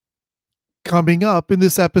Coming up in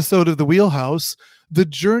this episode of The Wheelhouse, the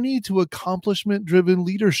journey to accomplishment-driven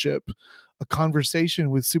leadership, a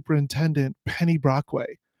conversation with Superintendent Penny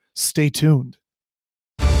Brockway. Stay tuned.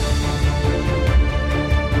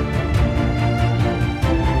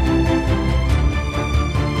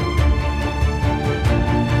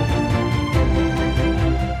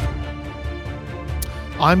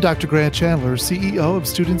 I'm Dr. Grant Chandler, CEO of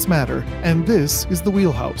Students Matter, and this is The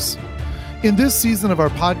Wheelhouse. In this season of our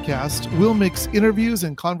podcast, we'll mix interviews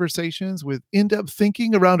and conversations with in-depth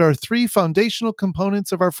thinking around our three foundational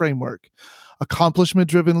components of our framework: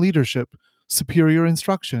 accomplishment-driven leadership, superior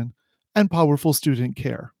instruction, and powerful student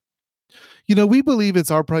care. We believe it's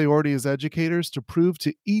our priority as educators to prove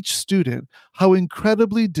to each student how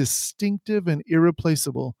incredibly distinctive and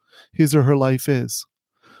irreplaceable his or her life is.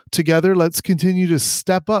 Together, let's continue to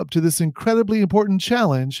step up to this incredibly important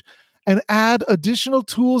challenge and add additional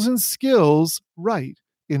tools and skills right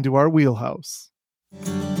into our wheelhouse.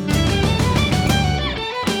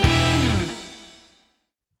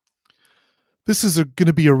 This is going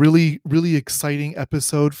to be a really, really exciting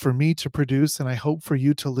episode for me to produce, and I hope for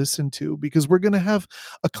you to listen to, because we're going to have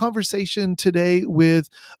a conversation today with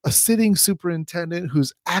a sitting superintendent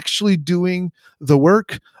who's actually doing the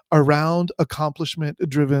work around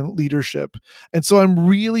accomplishment-driven leadership. And so I'm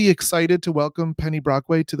really excited to welcome Penny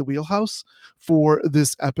Brockway to the Wheelhouse for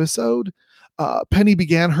this episode. Penny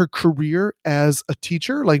began her career as a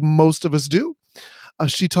teacher, like most of us do.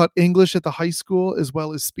 She taught English at the high school as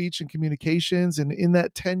well as speech and communications. And in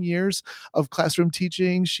that 10 years of classroom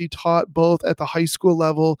teaching, she taught both at the high school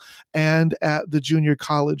level and at the junior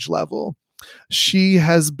college level. She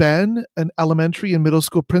has been an elementary and middle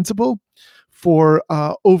school principal for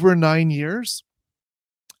over 9 years.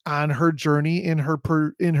 On her journey in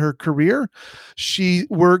her career, she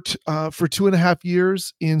worked for 2.5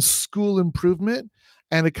 years in school improvement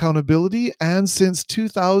and accountability, and since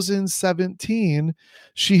 2017,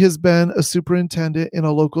 she has been a superintendent in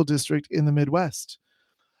a local district in the Midwest.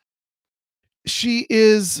 She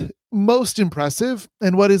is most impressive,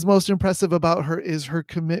 and what is most impressive about her is her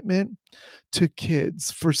commitment to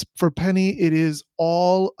kids. For Penny, it is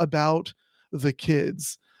all about the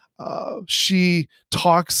kids. She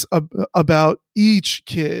talks about each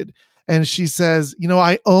kid, and she says,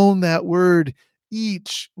 I own that word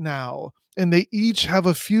each now, and they each have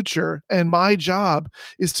a future, and my job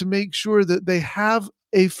is to make sure that they have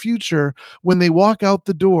a future when they walk out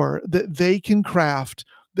the door that they can craft,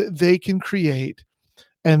 that they can create,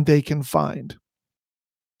 and they can find.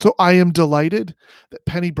 So I am delighted that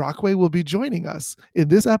Penny Brockway will be joining us in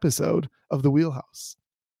this episode of The Wheelhouse.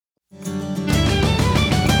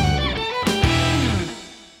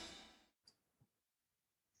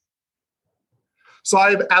 So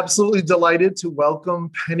I am absolutely delighted to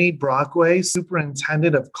welcome Penny Brockway,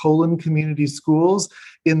 Superintendent of Colon Community Schools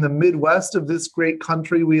in the Midwest of this great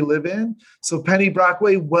country we live in. So Penny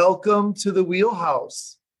Brockway, welcome to the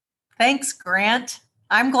Wheelhouse. Thanks, Grant.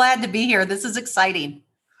 I'm glad to be here. This is exciting.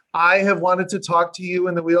 I have wanted to talk to you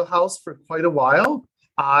in the Wheelhouse for quite a while,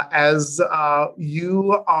 as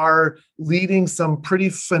you are leading some pretty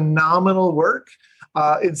phenomenal work.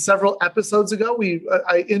 In several episodes ago,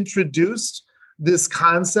 I introduced this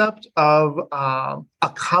concept of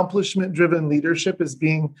accomplishment-driven leadership as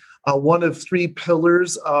being one of three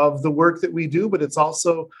pillars of the work that we do, but it's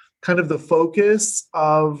also kind of the focus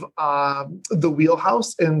of the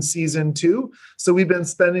Wheelhouse in season 2. So we've been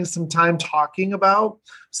spending some time talking about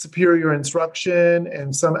superior instruction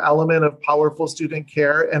and some element of powerful student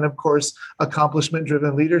care, and of course,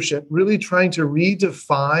 accomplishment-driven leadership, really trying to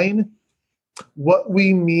redefine what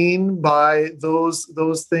we mean by those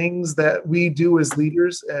things that we do as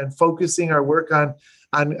leaders, and focusing our work on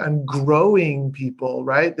growing people,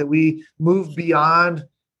 right? That we move beyond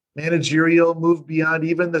managerial, move beyond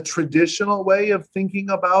even the traditional way of thinking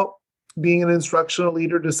about being an instructional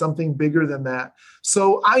leader to something bigger than that.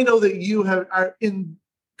 So I know that you are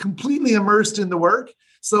completely immersed in the work.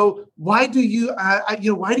 So why does it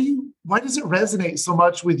resonate so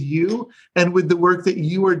much with you and with the work that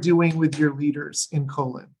you are doing with your leaders in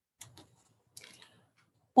Colon?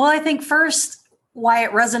 Well, I think first, why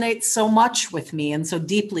it resonates so much with me and so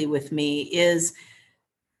deeply with me is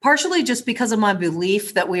partially just because of my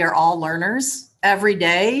belief that we are all learners. Every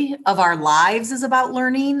day of our lives is about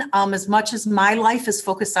learning. As much as my life is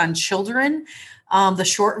focused on children, the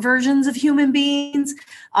short versions of human beings,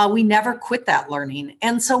 we never quit that learning.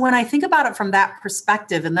 And so when I think about it from that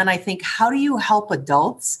perspective, and then I think, how do you help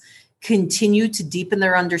adults continue to deepen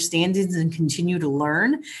their understandings and continue to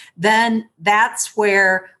learn, then that's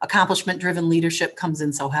where accomplishment-driven leadership comes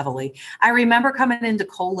in so heavily. I remember coming into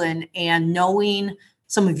Colon and knowing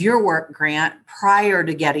some of your work, Grant, prior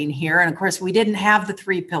to getting here. And of course, we didn't have the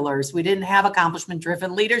 3 pillars. We didn't have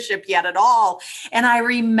accomplishment-driven leadership yet at all. And I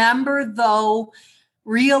remember, though,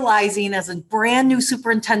 realizing as a brand new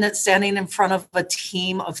superintendent standing in front of a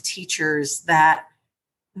team of teachers that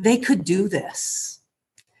they could do this.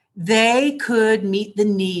 They could meet the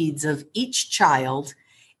needs of each child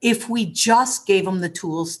if we just gave them the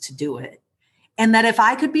tools to do it. And that if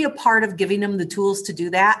I could be a part of giving them the tools to do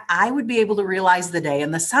that, I would be able to realize the day.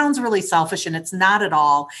 And this sounds really selfish, and it's not at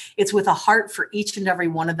all. It's with a heart for each and every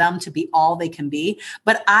one of them to be all they can be.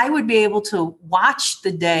 But I would be able to watch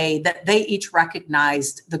the day that they each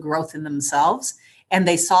recognized the growth in themselves, and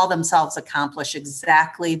they saw themselves accomplish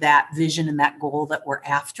exactly that vision and that goal that we're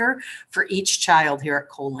after for each child here at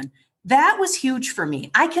Colon. That was huge for me.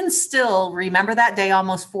 I can still remember that day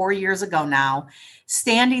almost 4 years ago now,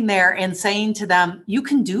 standing there and saying to them, you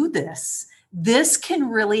can do this. This can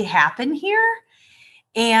really happen here.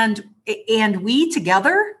 And we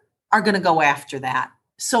together are going to go after that.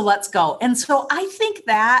 So let's go. And so I think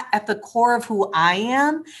that at the core of who I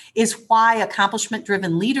am is why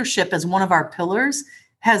accomplishment-driven leadership as one of our pillars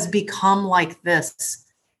has become like this.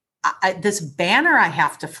 This banner I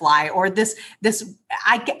have to fly, or this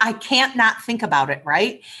I can't not think about it,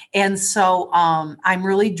 right? And so I'm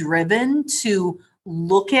really driven to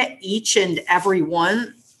look at each and every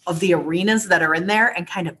one of the arenas that are in there and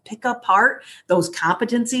kind of pick apart those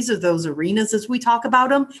competencies or those arenas as we talk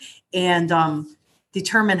about them, and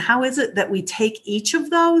determine how is it that we take each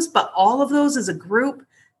of those, but all of those as a group,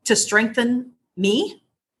 to strengthen me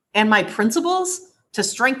and my principals, to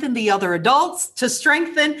strengthen the other adults, to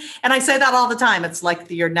strengthen, and I say that all the time, it's like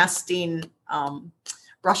you're nesting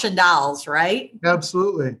Russian dolls, right?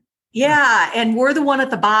 Absolutely. Yeah, and we're the one at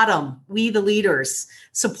the bottom, we the leaders,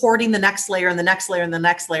 supporting the next layer and the next layer and the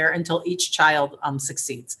next layer until each child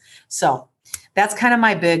succeeds. So that's kind of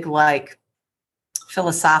my big, like,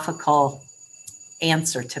 philosophical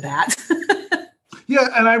answer to that. Yeah,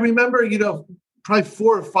 and I remember, probably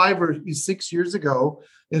 4 or 5 or 6 years ago,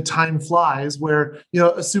 time flies, where,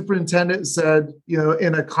 a superintendent said,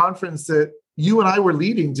 in a conference that you and I were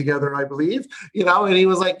leading together, I believe, and he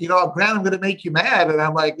was like, Grant, I'm going to make you mad. And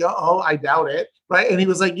I'm like, oh, I doubt it. Right. And he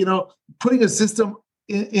was like, putting a system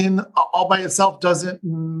in all by itself doesn't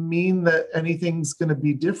mean that anything's going to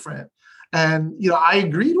be different. And, I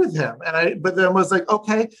agreed with him, but then was like,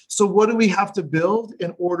 okay, so what do we have to build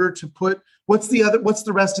in order to put, what's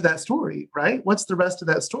the rest of that story, right? What's the rest of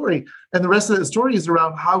that story? And the rest of that story is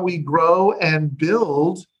around how we grow and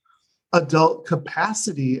build adult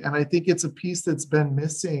capacity. And I think it's a piece that's been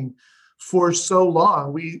missing for so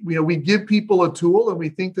long. We give people a tool and we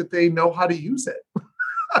think that they know how to use it.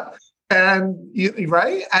 And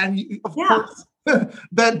right. And of course,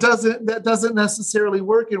 that doesn't necessarily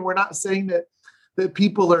work. And we're not saying that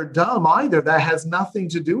people are dumb either. That has nothing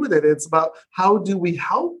to do with it. It's about how do we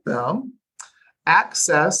help them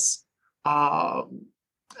access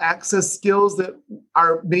skills that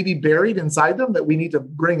are maybe buried inside them that we need to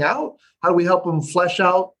bring out. How do we help them flesh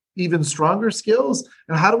out even stronger skills?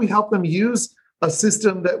 And how do we help them use a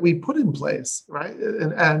system that we put in place, right?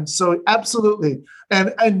 And so absolutely.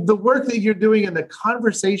 And the work that you're doing and the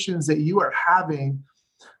conversations that you are having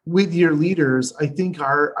with your leaders, I think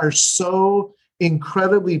are so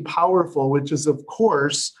incredibly powerful, which is, of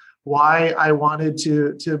course, why I wanted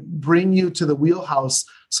to bring you to the Wheelhouse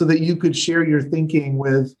so that you could share your thinking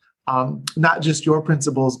with not just your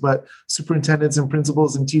principals, but superintendents and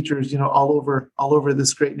principals and teachers, all over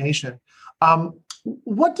this great nation.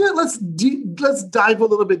 Let's dive a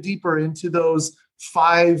little bit deeper into those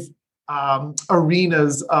 5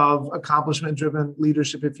 arenas of accomplishment-driven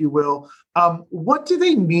leadership, if you will. What do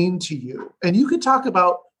they mean to you? And you could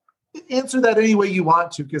answer that any way you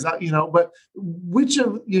want to, because but which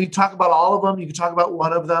of you talk about all of them, you can talk about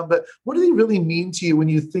one of them, but what do they really mean to you when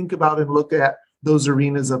you think about and look at those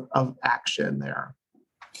arenas of action there?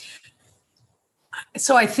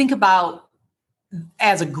 So I think about,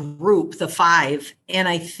 as a group, the 5, and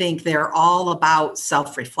I think they're all about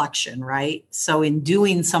self-reflection, right? So in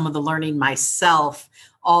doing some of the learning myself,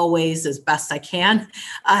 always as best I can,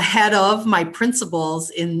 ahead of my principals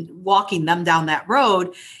in walking them down that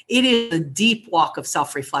road, it is a deep walk of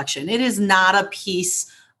self-reflection. It is not a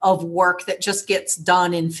piece of work that just gets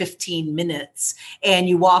done in 15 minutes and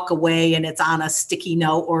you walk away and it's on a sticky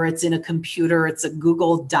note or it's in a computer, it's a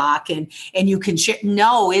Google Doc and you can share.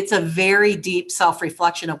 No, it's a very deep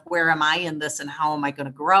self-reflection of where am I in this and how am I going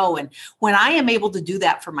to grow? And when I am able to do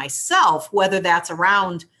that for myself, whether that's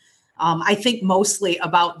around, I think mostly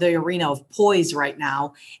about the arena of poise right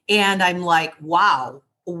now. And I'm like, wow,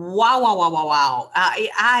 Wow, wow, wow, wow, wow.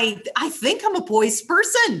 I think I'm a poised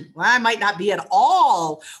person. Well, I might not be at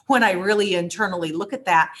all when I really internally look at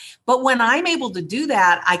that. But when I'm able to do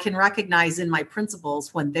that, I can recognize in my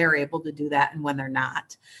principals when they're able to do that and when they're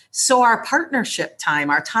not. So our partnership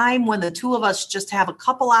time, our time when the two of us just have a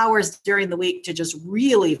couple hours during the week to just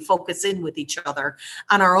really focus in with each other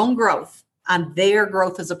on our own growth, on their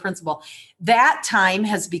growth as a principal, that time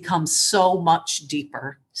has become so much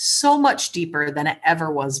deeper than it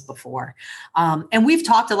ever was before. And we've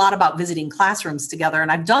talked a lot about visiting classrooms together,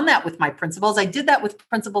 and I've done that with my principals. I did that with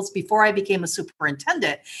principals before I became a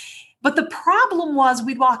superintendent. But the problem was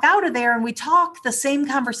we'd walk out of there and we talk the same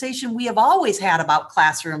conversation we have always had about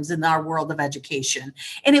classrooms in our world of education,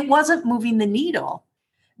 and it wasn't moving the needle.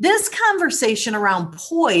 This conversation around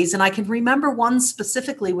poise, and I can remember one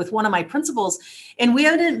specifically with one of my principals, and we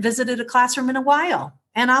hadn't visited a classroom in a while.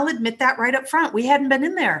 And I'll admit that right up front. We hadn't been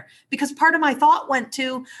in there because part of my thought went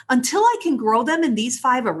to, until I can grow them in these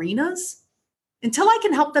 5 arenas, until I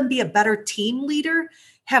can help them be a better team leader,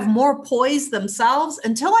 have more poise themselves,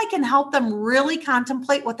 until I can help them really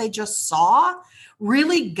contemplate what they just saw,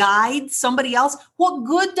 really guide somebody else, what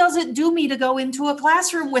good does it do me to go into a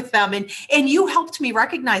classroom with them? And you helped me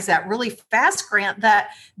recognize that really fast, Grant, that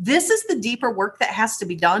this is the deeper work that has to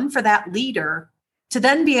be done for that leader to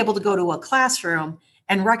then be able to go to a classroom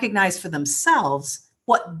and recognize for themselves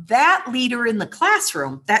what that leader in the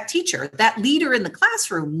classroom, that teacher, that leader in the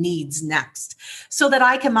classroom needs next, so that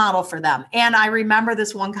I can model for them. And I remember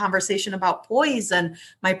this one conversation about poise, and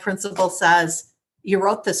my principal says, "You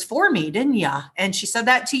wrote this for me, didn't you?" And she said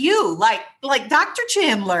that to you, like Dr.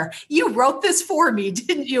 Chandler, you wrote this for me,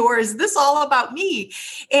 didn't you? Or is this all about me?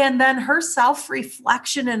 And then her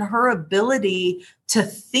self-reflection and her ability to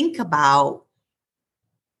think about,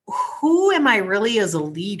 who am I really as a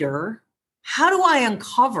leader? How do I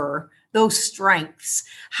uncover those strengths?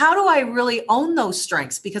 How do I really own those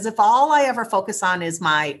strengths? Because if all I ever focus on is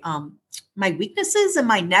my weaknesses and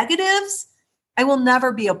my negatives, I will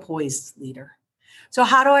never be a poised leader. So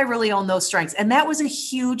how do I really own those strengths? And that was a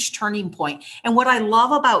huge turning point. And what I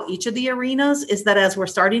love about each of the arenas is that as we're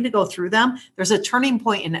starting to go through them, there's a turning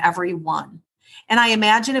point in every one. And I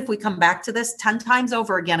imagine if we come back to this 10 times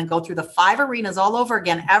over again and go through the 5 arenas all over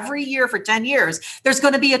again every year for 10 years, there's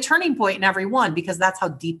going to be a turning point in every one, because that's how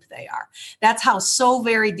deep they are. That's how so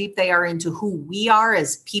very deep they are into who we are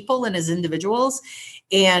as people and as individuals.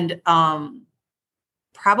 And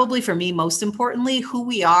probably for me, most importantly, who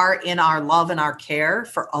we are in our love and our care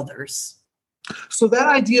for others. So that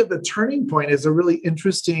idea of the turning point is a really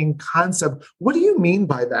interesting concept. What do you mean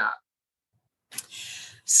by that?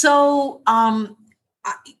 So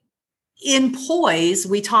in poise,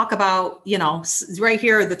 we talk about, right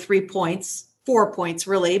here are the 3 points, 4 points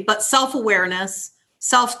really, but self-awareness,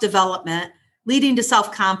 self-development, leading to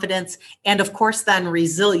self-confidence, and of course then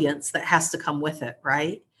resilience that has to come with it,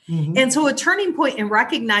 right? Mm-hmm. And so a turning point in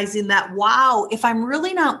recognizing that, wow, if I'm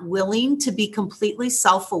really not willing to be completely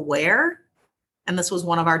self-aware, and this was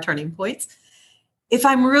one of our turning points, if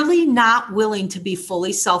I'm really not willing to be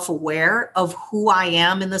fully self-aware of who I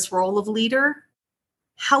am in this role of leader,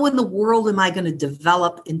 how in the world am I going to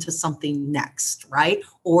develop into something next, right?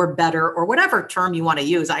 Or better, or whatever term you want to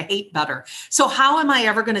use. I hate better. So how am I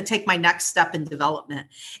ever going to take my next step in development?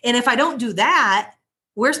 And if I don't do that,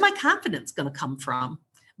 where's my confidence going to come from?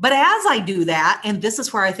 But as I do that, and this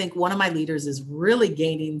is where I think one of my leaders is really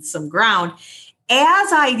gaining some ground,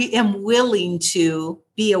 as I am willing to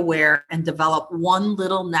be aware and develop one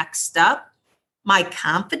little next step, my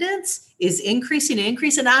confidence is increasing and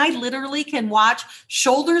increasing. I literally can watch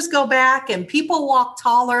shoulders go back and people walk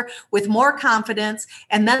taller with more confidence.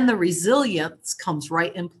 And then the resilience comes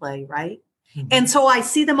right in play, right? Mm-hmm. And so I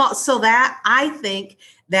see them all. So that I think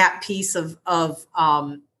that piece of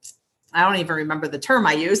I don't even remember the term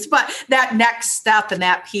I used, but that next step and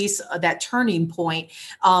that piece, that turning point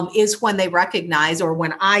is when they recognize, or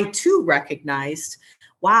when I too recognized,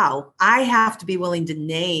 wow, I have to be willing to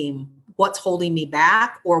name what's holding me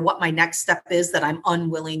back, or what my next step is that I'm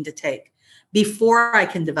unwilling to take before I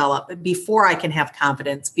can develop, before I can have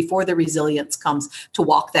confidence, before the resilience comes to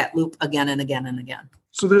walk that loop again and again and again.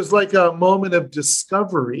 So there's like a moment of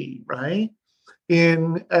discovery, right?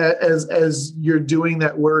 In as you're doing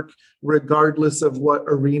that work, regardless of what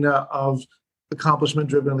arena of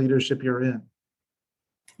accomplishment-driven leadership you're in.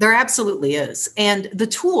 There absolutely is. And the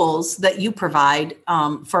tools that you provide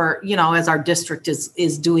for, as our district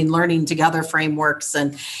is doing learning together frameworks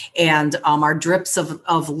and our drips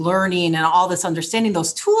of learning and all this understanding,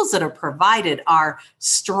 those tools that are provided are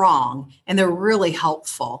strong and they're really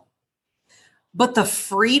helpful. But the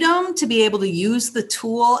freedom to be able to use the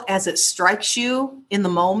tool as it strikes you in the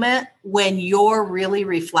moment when you're really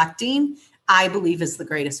reflecting, I believe is the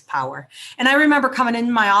greatest power. And I remember coming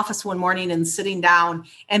in my office one morning and sitting down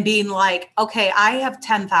and being like, okay, I have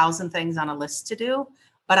 10,000 things on a list to do,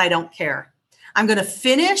 but I don't care. I'm going to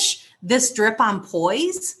finish this drip on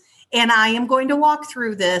poise, and I am going to walk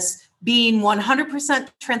through this being 100%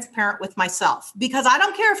 transparent with myself, because I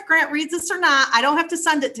don't care if Grant reads this or not. I don't have to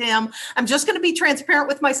send it to him. I'm just going to be transparent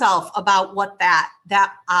with myself about what that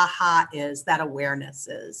aha is, that awareness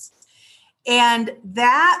is. And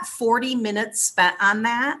that 40 minutes spent on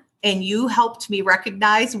that, and you helped me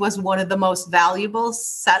recognize, was one of the most valuable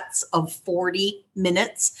sets of 40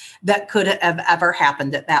 minutes that could have ever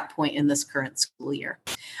happened at that point in this current school year.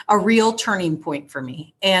 A real turning point for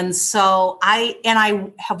me. And so I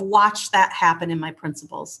have watched that happen in my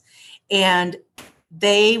principals, and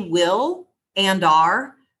they will and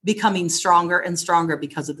are becoming stronger and stronger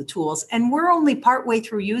because of the tools. And we're only partway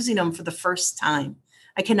through using them for the first time.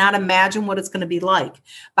 I cannot imagine what it's going to be like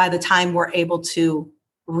by the time we're able to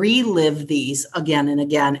relive these again and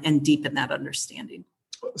again and deepen that understanding.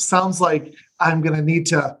 Sounds like I'm going to need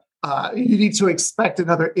to, you need to expect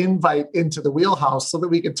another invite into the Wheelhouse so that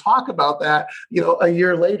we can talk about that, a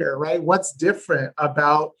year later, right? What's different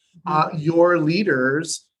about your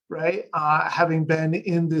leaders, right? Having been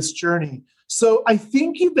in this journey. So I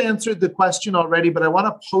think you've answered the question already, but I want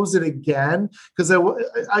to pose it again because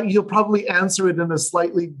you'll probably answer it in a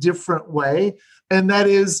slightly different way. And that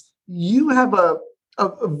is, you have a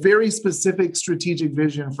very specific strategic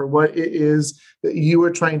vision for what it is that you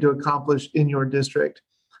are trying to accomplish in your district.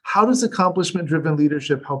 How does accomplishment-driven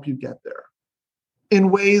leadership help you get there? In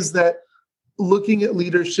ways that looking at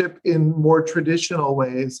leadership in more traditional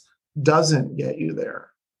ways doesn't get you there.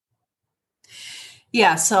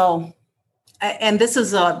 Yeah, so, and this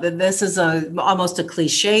is almost a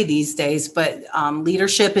cliche these days, but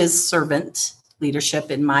leadership is servant leadership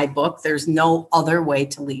in my book. There's no other way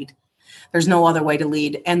to lead. There's no other way to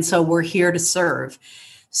lead. And so we're here to serve.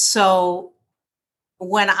 So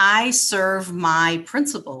when I serve my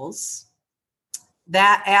principals,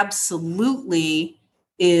 that absolutely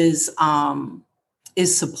is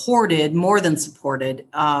supported, more than supported.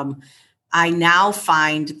 I now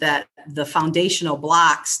find that the foundational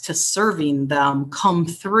blocks to serving them come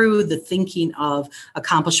through the thinking of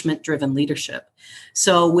accomplishment-driven leadership.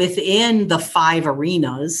 So within the 5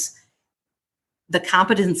 arenas, the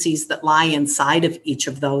competencies that lie inside of each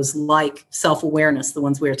of those, like self-awareness, the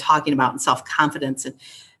ones we were talking about, and self-confidence, and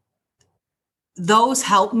those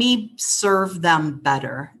help me serve them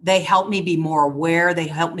better. They help me be more aware. They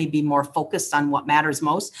help me be more focused on what matters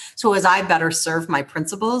most. So as I better serve my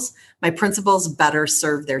principals better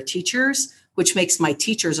serve their teachers, which makes my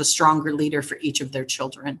teachers a stronger leader for each of their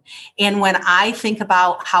children. And when I think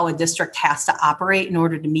about how a district has to operate in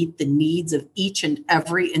order to meet the needs of each and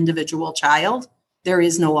every individual child, there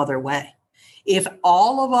is no other way. If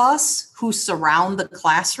all of us who surround the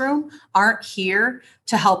classroom aren't here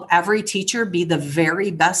to help every teacher be the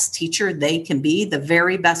very best teacher they can be, the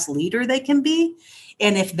very best leader they can be,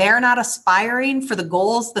 and if they're not aspiring for the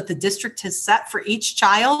goals that the district has set for each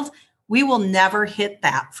child, we will never hit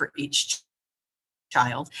that for each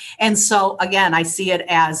child. And so, again, I see it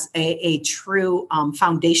as a true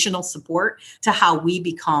foundational support to how we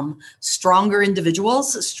become stronger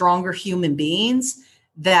individuals, stronger human beings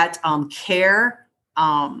that care,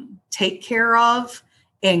 take care of,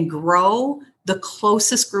 and grow the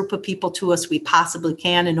closest group of people to us we possibly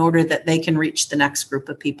can in order that they can reach the next group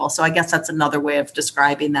of people. So I guess that's another way of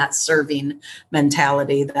describing that serving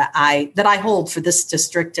mentality that I hold for this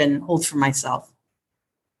district and hold for myself.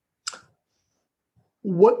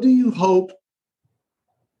 What do you hope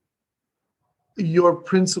your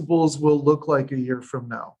principals will look like a year from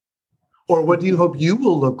now? Or what do you hope you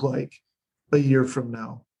will look like a year from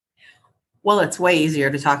now? Well, it's way easier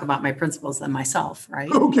to talk about my principals than myself,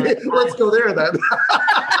 right? Okay, let's go there then.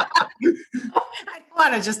 I don't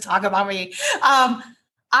want to just talk about me.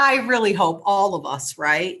 I really hope all of us,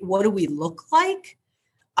 right? What do we look like?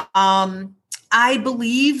 I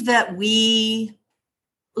believe that we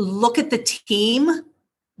look at the team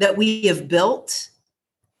that we have built,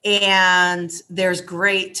 and there's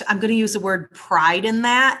great, I'm going to use the word pride in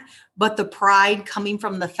that, but the pride coming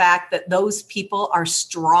from the fact that those people are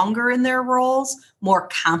stronger in their roles, more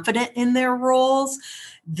confident in their roles.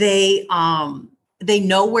 They they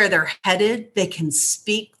know where they're headed. They can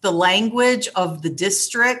speak the language of the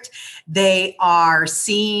district. They are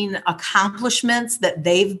seeing accomplishments that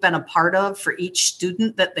they've been a part of for each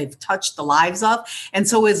student that they've touched the lives of. And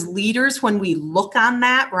so as leaders, when we look on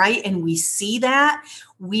that, right, and we see that,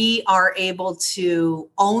 we are able to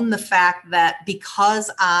own the fact that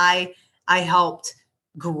because I helped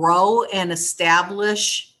grow and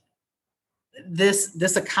establish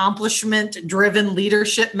this accomplishment driven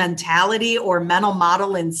leadership mentality or mental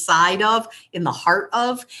model in the heart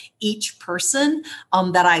of each person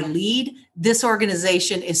that I lead, this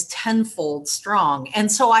organization is tenfold strong.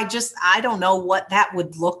 And so I don't know what that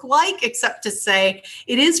would look like, except to say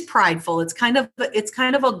it is prideful. It's kind of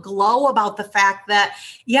a glow about the fact that,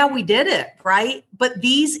 yeah, we did it, right? But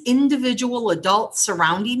these individual adults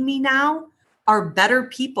surrounding me now are better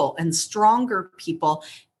people and stronger people.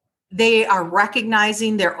 They are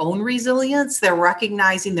recognizing their own resilience. They're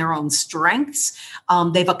recognizing their own strengths.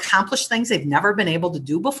 They've accomplished things they've never been able to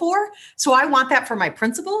do before. So I want that for my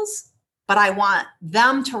principals, but I want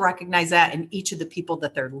them to recognize that in each of the people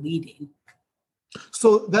that they're leading.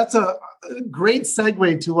 So that's a great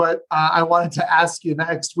segue to what I wanted to ask you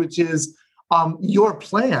next, which is your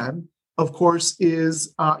plan, of course,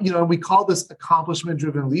 is, we call this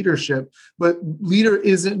accomplishment-driven leadership, but leader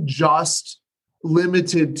isn't just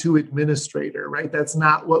limited to administrator, right? That's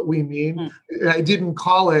not what we mean. And I didn't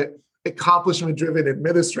call it accomplishment-driven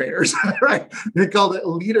administrators, right? They called it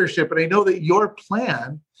leadership. And I know that your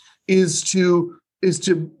plan is to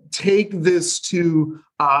take this to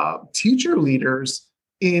teacher leaders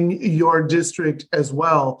in your district as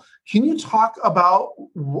well. Can you talk about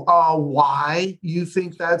why you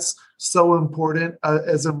think that's so important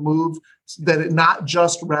as a move, that it not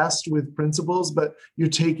just rest with principals, but you're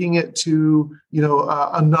taking it to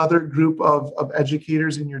another group of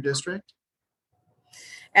educators in your district?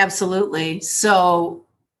 Absolutely. So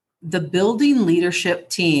the building leadership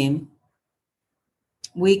team,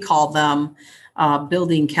 we call them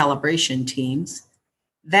building calibration teams.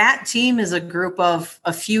 That team is a group of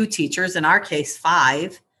a few teachers, in our case,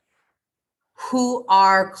 5, who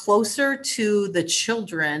are closer to the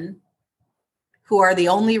children, who are the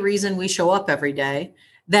only reason we show up every day,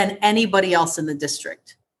 than anybody else in the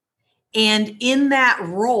district. And in that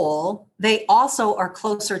role, they also are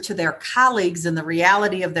closer to their colleagues and the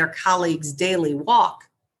reality of their colleagues' daily walk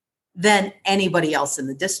than anybody else in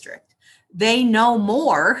the district. They know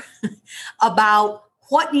more about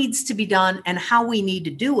what needs to be done and how we need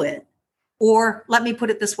to do it. Or let me put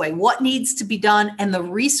it this way, what needs to be done and the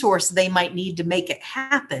resource they might need to make it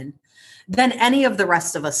happen than any of the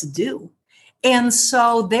rest of us do. And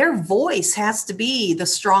so their voice has to be the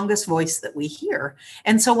strongest voice that we hear.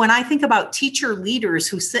 And so when I think about teacher leaders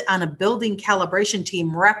who sit on a building calibration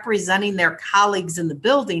team representing their colleagues in the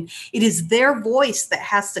building, it is their voice that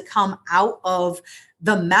has to come out of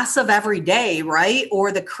the mess of every day, right?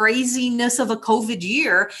 Or the craziness of a COVID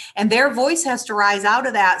year. And their voice has to rise out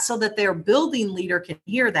of that so that their building leader can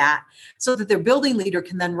hear that, so that their building leader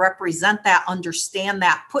can then represent that, understand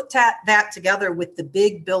that, put that together with the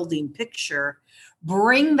big building picture,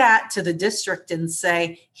 bring that to the district and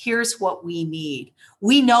say, here's what we need.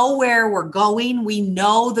 We know where we're going. We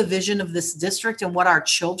know the vision of this district and what our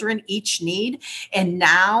children each need. And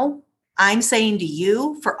now I'm saying to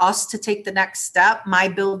you, for us to take the next step, my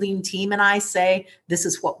building team and I say, this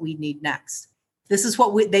is what we need next. This is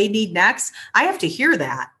what they need next. I have to hear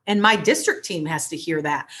that. And my district team has to hear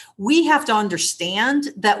that. We have to understand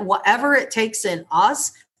that whatever it takes in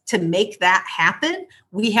us to make that happen,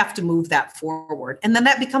 we have to move that forward. And then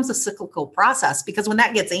that becomes a cyclical process, because when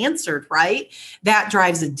that gets answered, right, that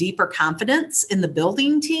drives a deeper confidence in the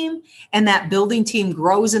building team. And that building team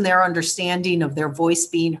grows in their understanding of their voice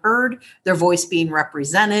being heard, their voice being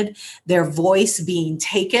represented, their voice being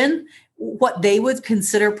taken, what they would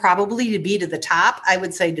consider probably to be to the top, I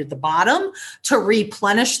would say to the bottom, to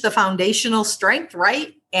replenish the foundational strength,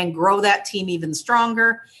 right? And grow that team even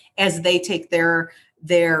stronger as they take their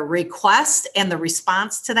request and the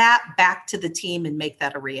response to that back to the team and make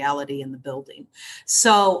that a reality in the building.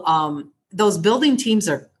 So those building teams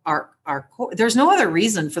are there's no other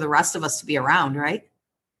reason for the rest of us to be around, right?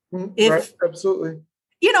 Right, absolutely.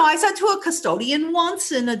 I said to a custodian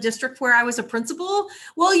once in a district where I was a principal,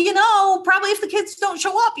 well, probably if the kids don't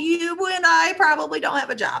show up, you and I probably don't have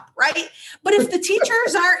a job, right? But if the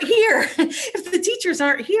teachers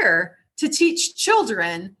aren't here to teach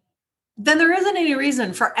children, then there isn't any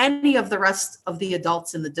reason for any of the rest of the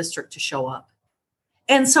adults in the district to show up.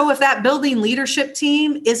 And so if that building leadership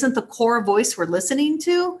team isn't the core voice we're listening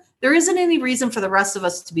to, there isn't any reason for the rest of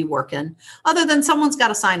us to be working other than someone's got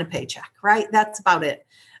to sign a paycheck, right? That's about it.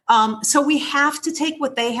 So we have to take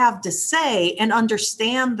what they have to say and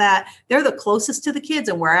understand that they're the closest to the kids,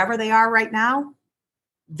 and wherever they are right now,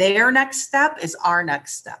 their next step is our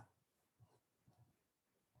next step.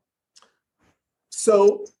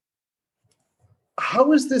 So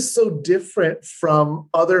how is this so different from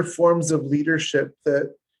other forms of leadership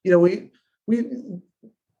that, we've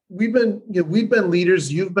been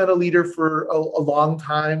leaders. You've been a leader for a long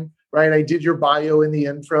time, right? I did your bio in the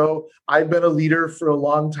intro. I've been a leader for a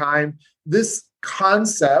long time. This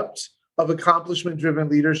concept of accomplishment-driven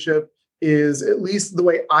leadership is, at least the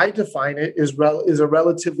way I define it, is a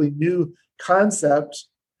relatively new concept.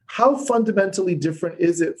 How fundamentally different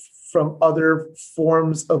is it from other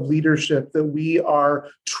forms of leadership that we are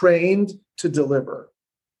trained to deliver?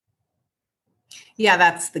 Yeah,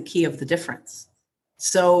 that's the key of the difference.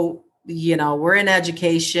 So, we're in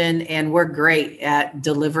education and we're great at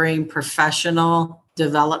delivering professional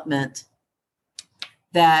development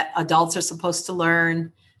that adults are supposed to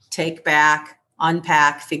learn, take back,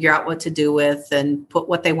 unpack, figure out what to do with, and put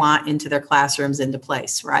what they want into their classrooms into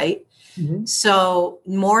place, right? Mm-hmm. So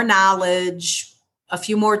more knowledge, a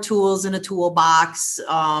few more tools in a toolbox,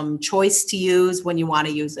 choice to use when you want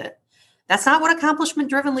to use it. That's not what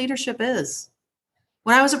accomplishment-driven leadership is.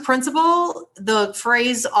 When I was a principal, the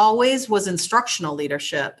phrase always was instructional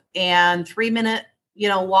leadership and 3-minute,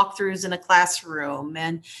 walkthroughs in a classroom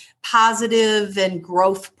and positive and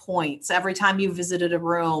growth points every time you visited a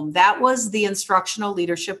room. That was the instructional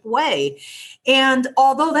leadership way. And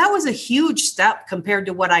although that was a huge step compared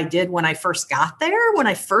to what I did when I first got there, when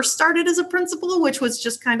I first started as a principal, which was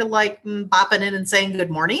just kind of like bopping in and saying good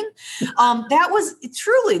morning, that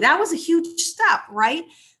was a huge step, right?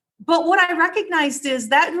 But what I recognized is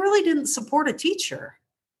that really didn't support a teacher.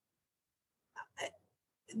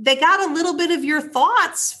 They got a little bit of your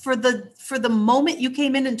thoughts for the moment you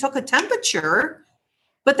came in and took a temperature,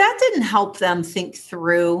 but that didn't help them think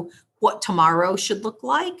through what tomorrow should look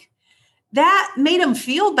like. That made them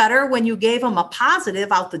feel better when you gave them a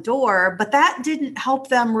positive out the door, but that didn't help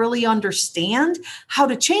them really understand how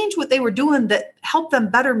to change what they were doing that helped them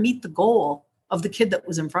better meet the goal of the kid that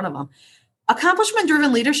was in front of them.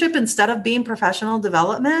 Accomplishment-driven leadership, instead of being professional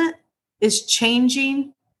development, is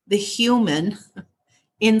changing the human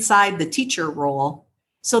inside the teacher role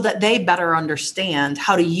so that they better understand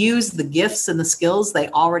how to use the gifts and the skills they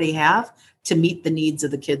already have to meet the needs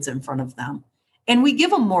of the kids in front of them. And we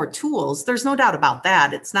give them more tools. There's no doubt about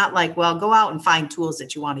that. It's not like, well, go out and find tools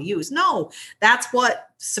that you want to use. No, that's what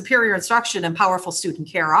superior instruction and powerful student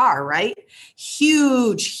care are, right?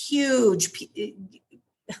 Huge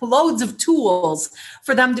loads of tools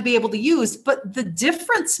for them to be able to use. But the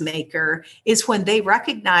difference maker is when they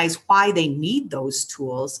recognize why they need those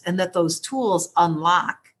tools and that those tools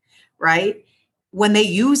unlock, right? When they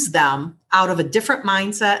use them out of a different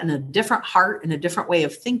mindset and a different heart and a different way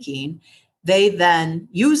of thinking, they then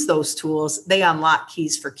use those tools. They unlock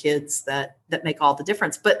keys for kids that make all the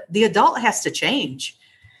difference. But the adult has to change.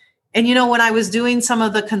 And, when I was doing some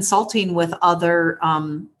of the consulting with other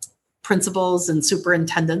principals and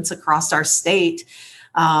superintendents across our state,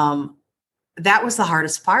 that was the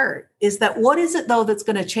hardest part, is that what is it, though, that's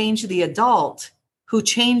going to change the adult who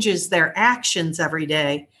changes their actions every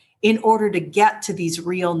day in order to get to these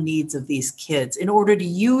real needs of these kids, in order to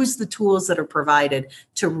use the tools that are provided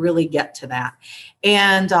to really get to that.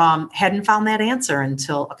 And hadn't found that answer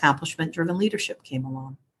until accomplishment-driven leadership came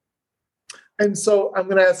along. And so I'm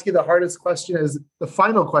going to ask you the hardest question, is the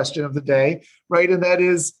final question of the day, right? And that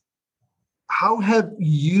is, how have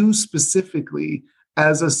you specifically,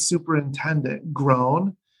 as a superintendent,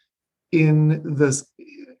 grown in this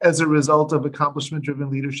as a result of accomplishment-driven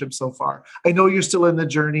leadership so far? I know you're still in the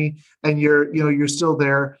journey and you're still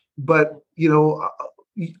there, but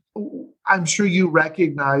I'm sure you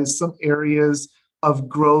recognize some areas of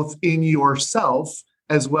growth in yourself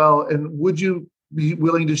as well. And would you be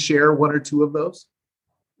willing to share one or two of those?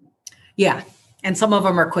 Yeah. And some of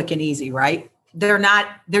them are quick and easy, right? They're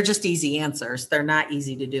just easy answers. They're not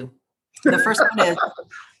easy to do. The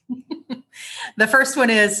first one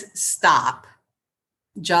is stop.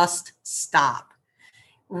 Just stop.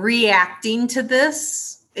 Reacting to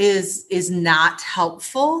this is not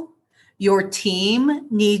helpful. Your team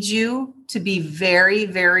needs you to be very,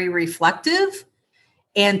 very reflective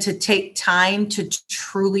and to take time to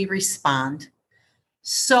truly respond.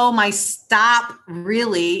 So my stop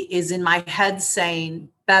really is in my head saying,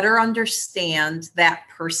 better understand that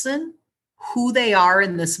person, who they are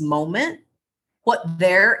in this moment, what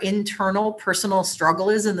their internal personal struggle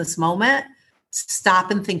is in this moment. Stop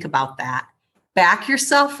and think about that. Back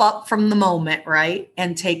yourself up from the moment, right?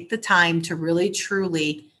 And take the time to really,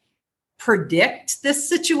 truly predict this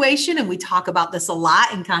situation. And we talk about this a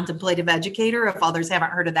lot in Contemplative Educator, if others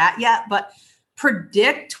haven't heard of that yet, but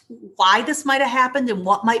predict why this might have happened and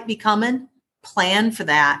what might be coming, plan for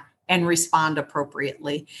that, and respond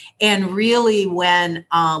appropriately. And really, when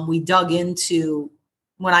I dug into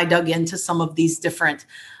some of these different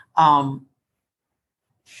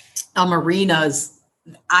arenas,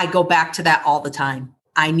 I go back to that all the time.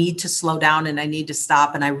 I need to slow down and I need to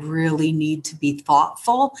stop, and I really need to be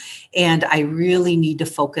thoughtful, and I really need to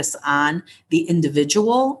focus on the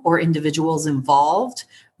individual or individuals involved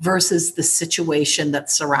versus the situation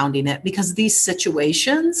that's surrounding it, because these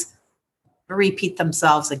situations repeat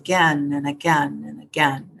themselves again and again and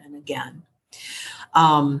again and again.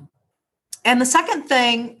 And the second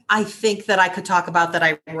thing I think that I could talk about that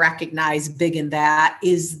I recognize big in that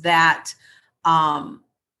is that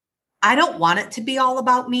I don't want it to be all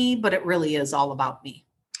about me, but it really is all about me.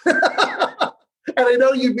 And I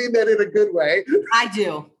know you mean that in a good way. I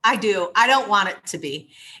do. I don't want it to be.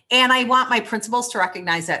 And I want my principals to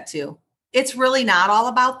recognize that too. It's really not all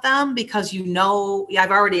about them, because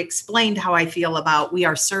I've already explained how I feel about we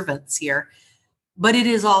are servants here, but it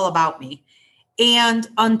is all about me. And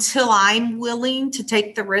until I'm willing to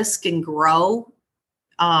take the risk and grow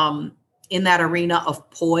in that arena of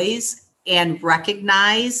poise and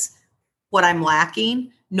recognize what I'm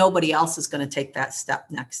lacking, nobody else is going to take that step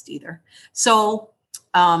next either. So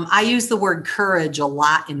I use the word courage a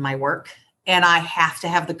lot in my work, and I have to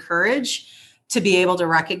have the courage to be able to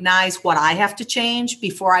recognize what I have to change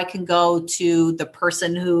before I can go to the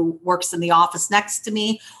person who works in the office next to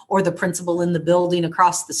me or the principal in the building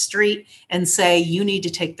across the street and say, you need to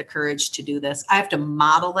take the courage to do this. I have to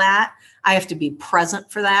model that. I have to be present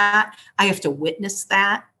for that. I have to witness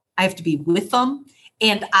that. I have to be with them.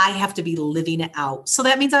 And I have to be living it out. So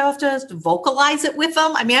that means I have to vocalize it with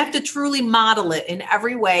them. I mean, I have to truly model it in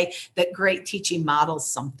every way that great teaching models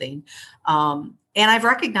something. And I've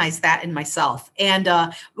recognized that in myself. And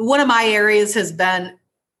one of my areas has been,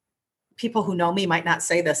 people who know me might not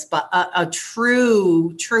say this, but a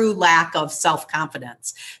true lack of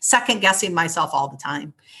self-confidence, second guessing myself all the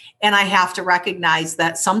time. And I have to recognize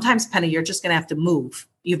that sometimes, Penny, you're just going to have to move.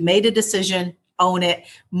 You've made a decision, own it,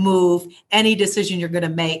 move. Any decision you're going to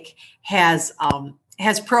make has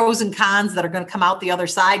pros and cons that are going to come out the other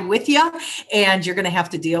side with you, and you're going to have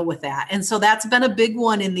to deal with that. And so that's been a big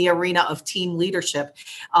one in the arena of team leadership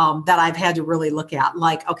that I've had to really look at.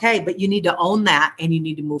 Like, okay, but you need to own that and you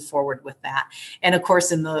need to move forward with that. And of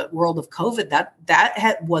course, in the world of COVID,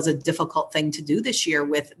 that was a difficult thing to do this year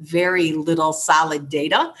with very little solid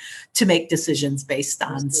data to make decisions based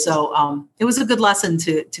on. So it was a good lesson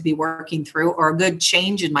to be working through, or a good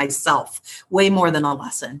change in myself, way more than a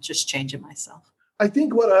lesson, just changing myself. I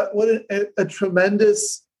think what a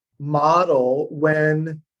tremendous model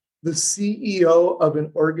when the CEO of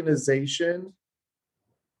an organization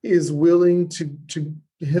is willing to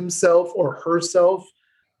himself or herself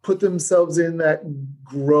put themselves in that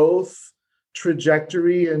growth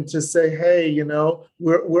trajectory and to say, hey,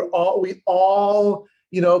 we all,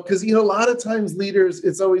 because a lot of times leaders,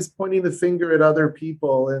 it's always pointing the finger at other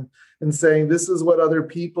people and saying this is what other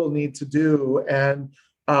people need to do. And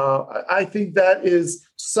I think that is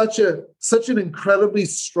such an incredibly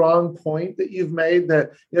strong point that you've made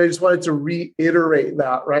that I just wanted to reiterate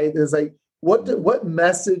that, right? Is like, what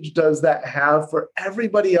message does that have for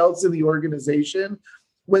everybody else in the organization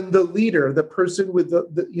when the leader, the person with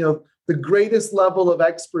the greatest level of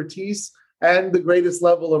expertise and the greatest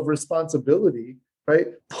level of responsibility, right,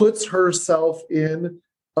 puts herself in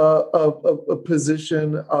a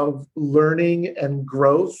position of learning and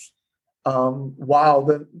growth. Wow,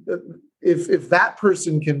 if that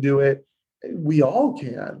person can do it, we all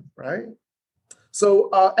can, right? So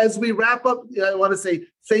as we wrap up, I want to say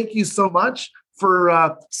thank you so much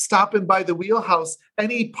for stopping by the Wheelhouse.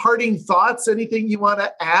 Any parting thoughts, anything you want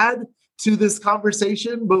to add to this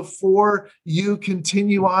conversation before you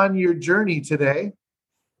continue on your journey today?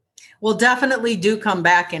 Well, definitely do come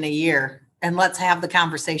back in a year and let's have the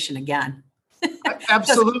conversation again.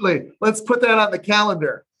 Absolutely. Let's put that on the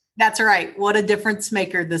calendar. That's right. What a difference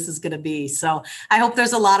maker this is going to be. So I hope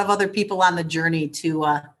there's a lot of other people on the journey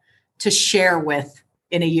to share with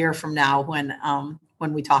in a year from now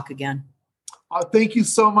when we talk again. Thank you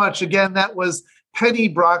so much. Again, that was Penny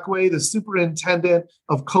Brockway, the superintendent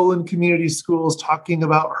of Colon Community Schools, talking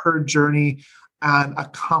about her journey and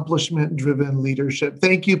accomplishment-driven leadership.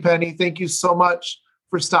 Thank you, Penny. Thank you so much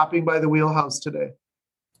for stopping by the Wheelhouse today.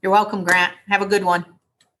 You're welcome, Grant. Have a good one.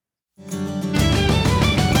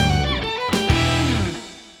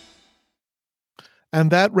 And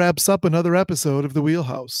that wraps up another episode of The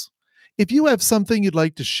Wheelhouse. If you have something you'd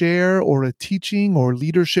like to share or a teaching or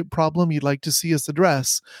leadership problem you'd like to see us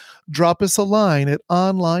address, drop us a line at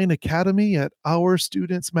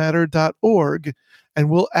onlineacademy@ourstudentsmatter.org and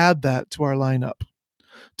we'll add that to our lineup.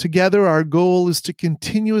 Together, our goal is to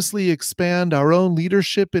continuously expand our own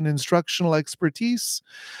leadership and instructional expertise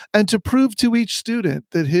and to prove to each student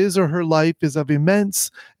that his or her life is of immense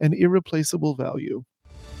and irreplaceable value.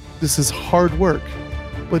 This is hard work,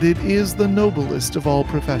 but it is the noblest of all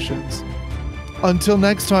professions. Until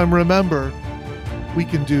next time, remember, we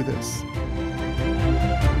can do this.